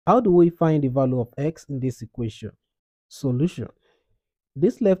How do we find the value of x in this equation? Solution.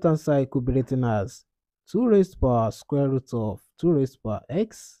 This left hand side could be written as 2 raised to power square root of 2 raised to power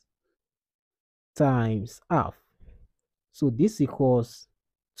x times half. So this equals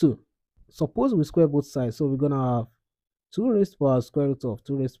 2. Suppose we square both sides, so we're going to have 2 raised to power square root of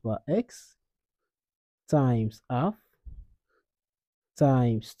 2 raised to power x times half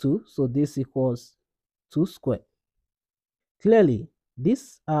times 2. So this equals 2 squared. Clearly,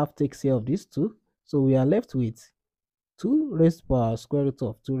 this half takes care of this 2. So we are left with 2 raised to power square root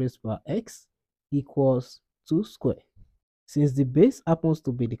of 2 raised to power x equals 2 squared. Since the base happens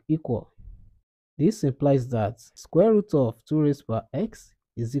to be equal, this implies that square root of 2 raised to power x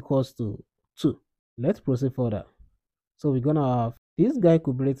is equals to 2. Let's proceed further. So we're going to have this guy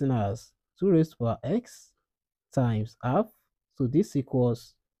could be written as 2 raised to power x times half. So this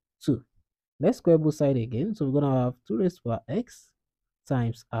equals 2. Let's square both sides again. So we're going to have 2 raised to power x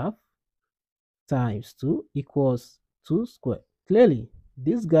times half times 2 equals 2 squared. Clearly,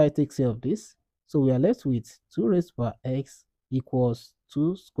 this guy takes care of this. So we are left with 2 raised to power x equals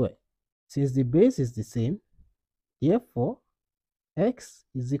 2 squared. Since the base is the same, therefore, x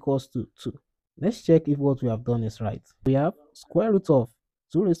is equals to 2. Let's check if what we have done is right. We have square root of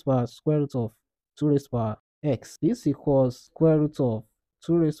 2 raised to power square root of 2 raised to power x. This equals square root of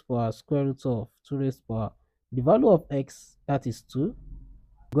 2 raised to power square root of 2 raised to power. The value of x, that is 2.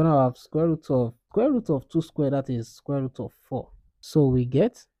 We're going to have square root of 2 squared, that is square root of 4. So we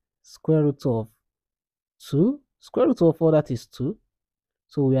get square root of 2, square root of 4, that is 2.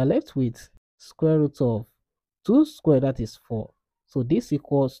 So we are left with square root of 2 squared, that is 4. So this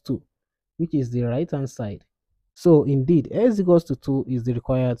equals 2, which is the right hand side. So indeed, x equals to 2 is the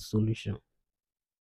required solution.